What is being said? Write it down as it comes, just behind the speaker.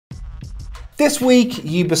This week,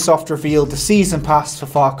 Ubisoft revealed the Season Pass for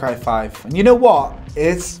Far Cry 5. And you know what?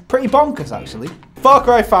 It's pretty bonkers, actually. Far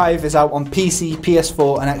Cry 5 is out on PC,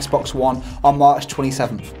 PS4 and Xbox One on March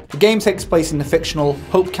 27th. The game takes place in the fictional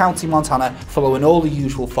Hope County, Montana, following all the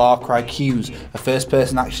usual Far Cry cues: a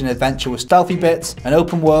first-person action adventure with stealthy bits, an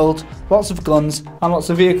open world, lots of guns and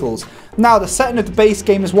lots of vehicles. Now, the setting of the base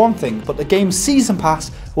game is one thing, but the game's Season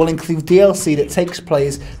Pass will include DLC that takes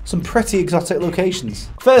players some pretty exotic locations.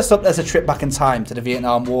 First up, there's a trip back in time to the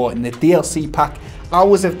Vietnam War in the DLC pack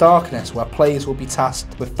Hours of Darkness, where players will be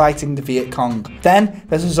tasked with fighting the Viet Cong. Then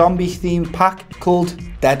there's a zombie-themed pack called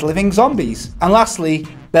Dead Living Zombies. And lastly,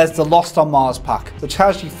 there's the Lost on Mars pack, which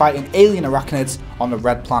has you fighting alien arachnids on a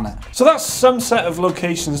red planet. So that's some set of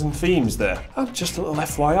locations and themes there. And just a little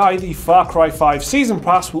FYI, the Far Cry 5 Season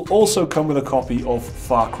Pass will also come with a copy of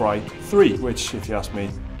Far Cry 3, which, if you ask me,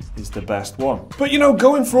 is the best one. But you know,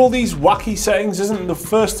 going for all these wacky settings isn't the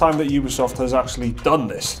first time that Ubisoft has actually done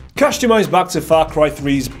this. Cast your minds back to Far Cry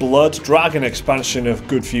 3's Blood Dragon expansion a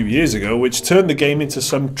good few years ago, which turned the game into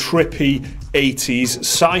some trippy 80s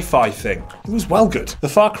sci-fi thing. It was well good. The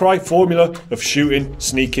Far Cry formula of shooting,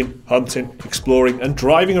 sneaking, hunting, exploring and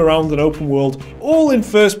driving around an open world, all in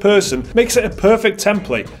first person, makes it a perfect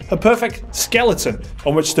template, a perfect skeleton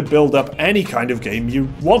on which to build up any kind of game you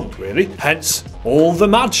want, really. Hence, all the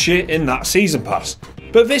mad shit in that Season Pass.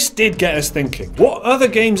 But this did get us thinking, what other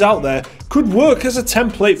games out there could work as a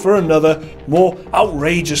template for another, more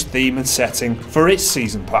outrageous theme and setting for its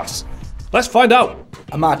Season Pass? Let's find out.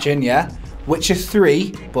 Imagine, yeah, Witcher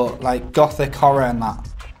 3, but like gothic horror and that.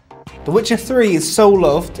 The Witcher 3 is so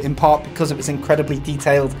loved, in part because of its incredibly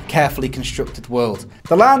detailed, carefully constructed world.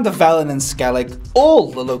 The land of Velen and Skellig,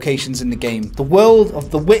 all the locations in the game, the world of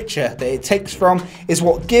The Witcher that it takes from, is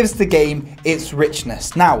what gives the game its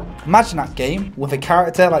richness. Now, imagine that game with a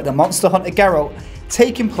character like the monster hunter Geralt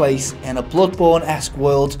taking place in a Bloodborne-esque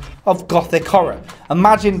world of gothic horror.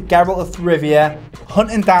 Imagine Geralt of Rivia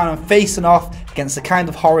hunting down and facing off against the kind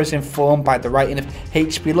of horrors informed by the writing of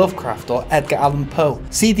H.P. Lovecraft or Edgar Allan Poe.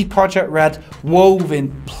 CD Projekt Red wove in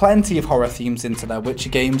plenty of horror themes into their Witcher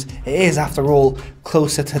games. It is, after all,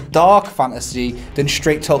 closer to dark fantasy than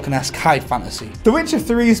straight Tolkien-esque high fantasy. The Witcher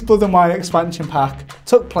 3's Blood and Wine expansion pack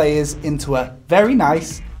took players into a very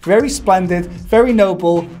nice, very splendid, very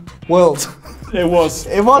noble world. It was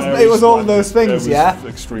all of those things, yeah?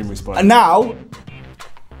 Extremely splendid. And now,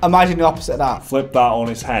 imagine the opposite of that. Flip that on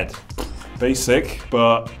its head. Basic,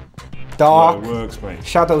 but dark. Yeah, it works, mate.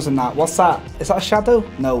 Shadows and that. What's that? Is that a shadow?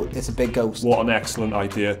 No, it's a big ghost. What an excellent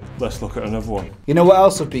idea. Let's look at another one. You know what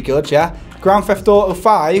else would be good, yeah? Grand Theft Auto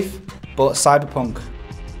 5, but cyberpunk.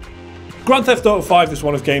 Grand Theft Auto 5 is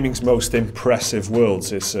one of gaming's most impressive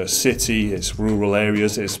worlds. It's a city, it's rural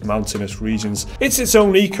areas, it's mountainous regions. It's its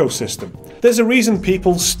own ecosystem. There's a reason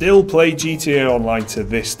people still play GTA Online to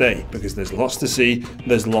this day, because there's lots to see,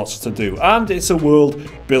 there's lots to do, and it's a world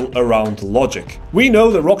built around logic. We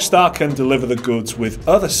know that Rockstar can deliver the goods with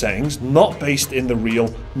other settings not based in the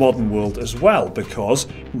real modern world as well, because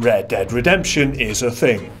Red Dead Redemption is a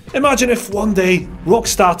thing. Imagine if one day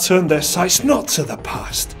Rockstar turned their sights not to the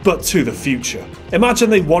past, but to the future. Imagine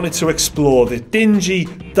they wanted to explore the dingy,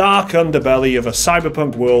 dark underbelly of a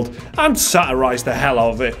cyberpunk world and satirise the hell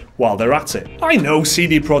out of it while they're at it. I know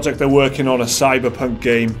CD Projekt are working on a cyberpunk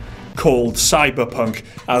game called Cyberpunk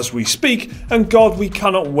as we speak, and God, we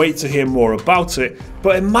cannot wait to hear more about it,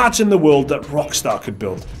 but imagine the world that Rockstar could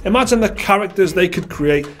build. Imagine the characters they could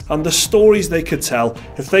create and the stories they could tell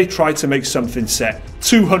if they tried to make something set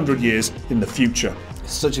 200 years in the future.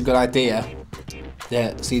 It's such a good idea.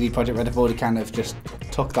 Yeah, CD Projekt Red have already kind of just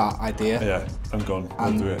took that idea. Yeah, I'm gone.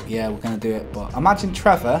 We'll do it. Yeah, we're going to do it. But imagine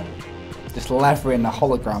Trevor just levering a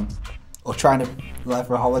hologram, or trying to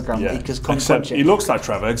lever a hologram. Yeah. Except he looks like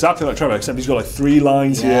Trevor, exactly like Trevor, except he's got like 3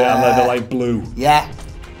 lines here and they're like blue. Yeah,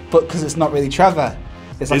 but because it's not really Trevor.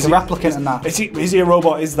 It's like a replicant in that. Is he a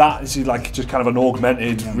robot? Is he like just kind of an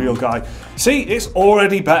augmented real guy? See, it's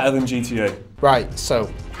already better than GTA. Right, so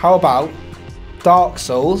how about Dark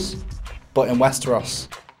Souls, but in Westeros?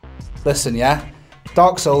 Listen, yeah?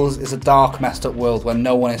 Dark Souls is a dark, messed up world where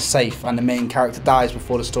no one is safe and the main character dies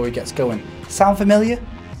before the story gets going. Sound familiar?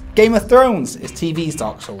 Game of Thrones is TV's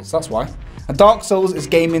Dark Souls, that's why. And Dark Souls is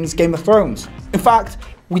gaming's Game of Thrones. In fact,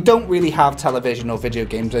 we don't really have television or video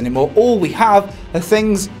games anymore. All we have are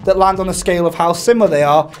things that land on a scale of how similar they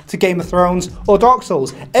are to Game of Thrones or Dark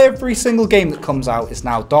Souls. Every single game that comes out is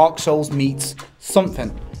now Dark Souls meets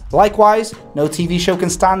something. Likewise, no TV show can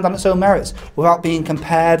stand on its own merits without being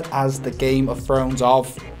compared as the Game of Thrones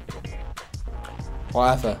of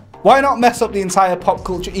whatever. Why not mess up the entire pop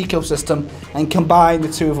culture ecosystem and combine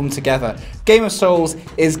the two of them together? Game of Souls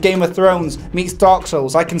is Game of Thrones meets Dark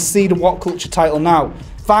Souls. I can see the what culture title now.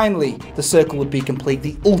 Finally, the circle would be complete.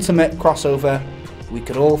 The ultimate crossover. We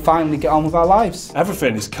could all finally get on with our lives.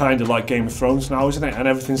 Everything is kind of like Game of Thrones now, isn't it? And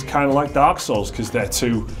everything's kind of like Dark Souls, because they're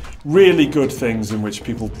two really good things in which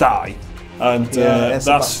people die. And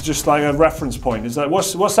that's just like a reference point. Is that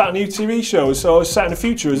what's that new TV show? So it's set in the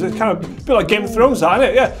future. Is it kind of a bit like Game of Thrones, isn't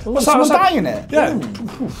it? Yeah. What's that? Die in it? Yeah.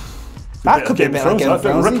 That could be a bit like Game of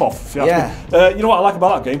Thrones. A rip-off, if you ask me. You know what I like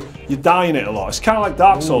about that game? You die in it a lot. It's kind of like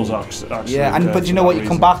Dark Souls, actually. Yeah, but you know what? You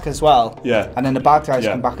come back as well. Yeah. And then the bad guys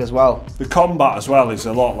come back as well. The combat as well is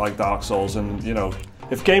a lot like Dark Souls, and you know,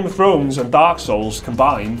 if Game of Thrones and Dark Souls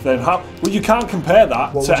combined, then you can't compare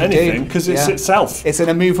that to anything, because it's itself. It's an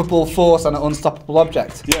immovable force and an unstoppable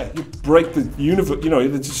object. Yeah, you break the universe, you know,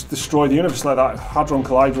 you just destroy the universe like that Hadron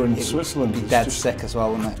Collider in Switzerland. It'd be dead sick as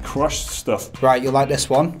well, wouldn't it? Crushed stuff. Right, you'll like this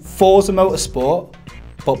one. Forza Motorsport,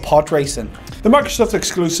 but pod racing. The Microsoft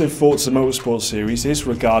exclusive Forza Motorsport series is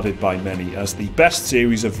regarded by many as the best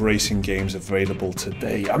series of racing games available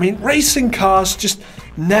today. I mean, racing cars just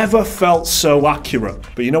never felt so accurate.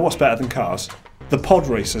 But you know what's better than cars? The pod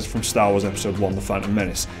racers from Star Wars Episode 1, The Phantom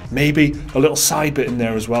Menace. Maybe a little side bit in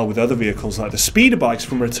there as well with other vehicles like the speeder bikes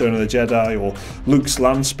from Return of the Jedi or Luke's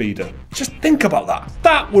Land Speeder. Just think about that.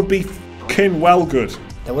 That would be fucking well good.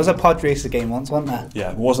 There was a pod racer game once, wasn't there?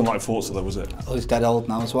 Yeah, it wasn't like Forza though, was it? Oh, it's dead old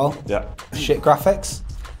now as well. Yeah. Shit graphics.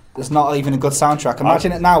 There's not even a good soundtrack.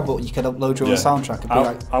 Imagine it now, but you could upload your own soundtrack. It'd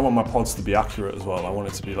be I want my pods to be accurate as well. I want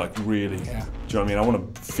it to be like really, do you know what I mean? I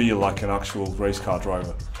want to feel like an actual race car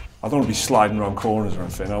driver. I don't want to be sliding around corners or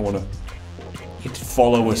anything. I want to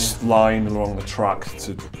follow a line along the track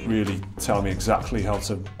to really tell me exactly how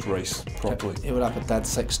to race properly. It would have a dead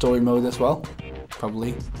sick story mode as well,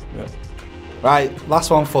 probably. Yeah. Right,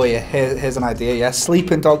 last one for you. Here's an idea, yeah.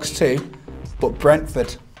 Sleeping Dogs 2, but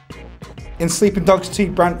Brentford. In Sleeping Dogs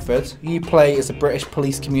 2 Brentford, you play as a British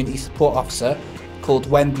police community support officer called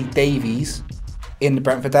Wendy Davies in the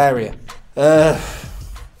Brentford area.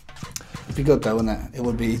 It'd be good though, wouldn't it? It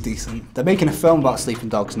would be decent. They're making a film about sleeping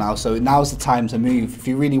dogs now, so now's the time to move if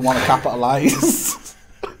you really want to capitalise.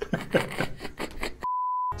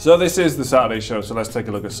 So this is the Saturday show, so let's take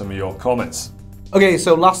a look at some of your comments. Okay,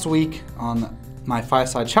 so last week on my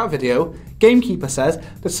Fireside Chat video, Gamekeeper says,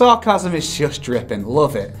 the sarcasm is just dripping,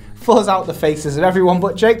 love it. Fuzz out the faces of everyone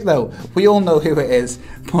but Jake though. We all know who it is,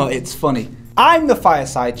 but it's funny. I'm the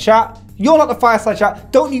Fireside Chat, you're not the Fireside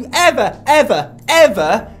Chat. Don't you ever, ever,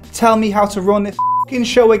 ever tell me how to run this f***ing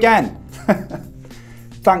show again.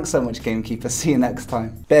 Thanks so much, Gamekeeper. See you next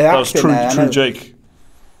time. That was true, Jake.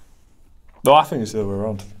 No, I think it's the other way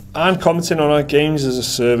around. And commenting on our Games as a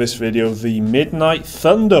Service video, the Midnight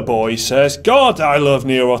Thunder Boy says, God, I love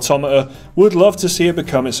Nier Automata. Would love to see it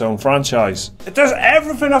become its own franchise. Does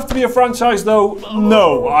everything have to be a franchise though?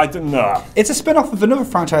 No, I don't know. It's a spin-off of another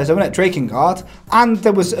franchise, isn't it? Drakengard. And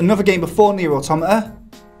there was another game before Nier Automata.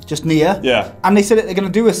 Just Nier. Yeah. And they said that they're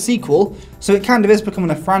going to do a sequel, so it kind of is becoming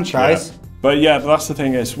a franchise. Yeah. But that's the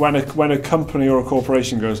thing is, when a company or a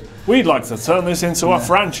corporation goes, we'd like to turn this into a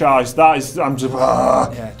franchise, that is, I'm just,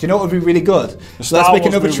 Yeah. Do you know what would be really good? So let's make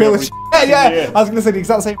another trilogy. Yeah, I was going to say the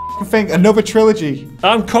exact same thing, another trilogy.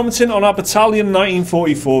 I'm commenting on our Battalion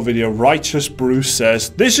 1944 video. Righteous Bruce says,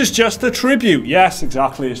 this is just a tribute. Yes,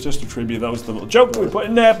 exactly, it's just a tribute. That was the little joke that we put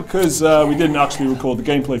in there because we didn't actually record the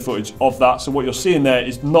gameplay footage of that. So what you're seeing there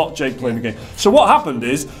is not Jake playing the game. So what happened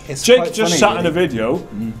is, Jake just sat in a video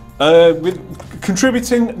with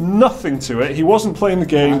contributing nothing to it. He wasn't playing the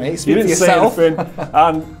game. He didn't say anything,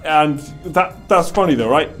 and that's funny though,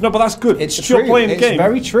 right? No, but that's good. It's if true. You're playing the game, it's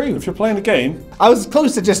very true. If you're playing the game, I was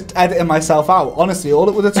close to just editing myself out. Honestly, all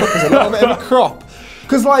it would have took was a little bit of a crop.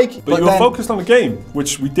 Because like, but you were focused on the game,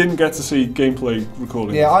 which we didn't get to see gameplay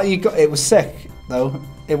recording. Yeah, it was sick though.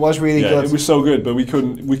 It was really good. It was so good, but we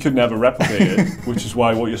could never replicate it, which is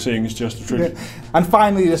why what you're seeing is just a tribute. And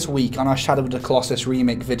finally this week on our Shadow of the Colossus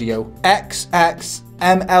remake video,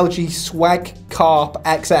 XXMLG Swag Carp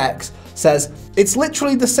XX says, it's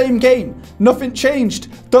literally the same game, nothing changed.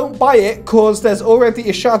 Don't buy it cause there's already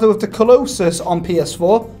a Shadow of the Colossus on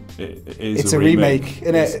PS4. It's a remake,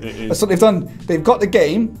 isn't it? That's what they've done. They've got the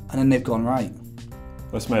game and then they've gone, right,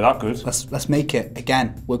 let's make that good. Let's make it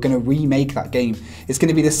again. We're going to remake that game. It's going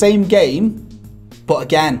to be the same game, but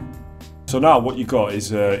again. So now what you got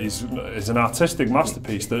is an artistic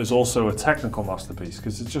masterpiece that is also a technical masterpiece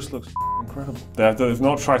because it just looks incredible. They've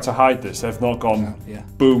not tried to hide this. They've not gone,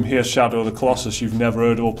 boom, here's Shadow of the Colossus. You've never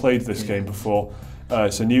heard or played this game before.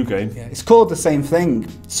 It's a new game. Yeah. It's called the same thing,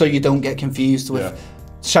 so you don't get confused with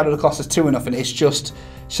Shadow of the Colossus 2 or nothing. It's just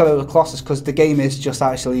Shadow of the Colossus, because the game is just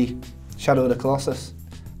actually Shadow of the Colossus.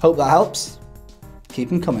 Hope that helps. Keep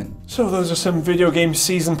them coming. So those are some video game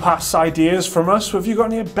season pass ideas from us. Have you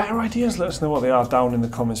got any better ideas? Let us know what they are down in the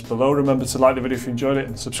comments below. Remember to like the video if you enjoyed it,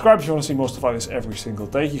 and subscribe if you want to see more stuff like this every single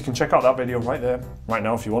day. You can check out that video right there, right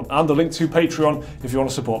now if you want, and the link to Patreon if you want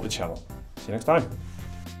to support the channel. See you next time.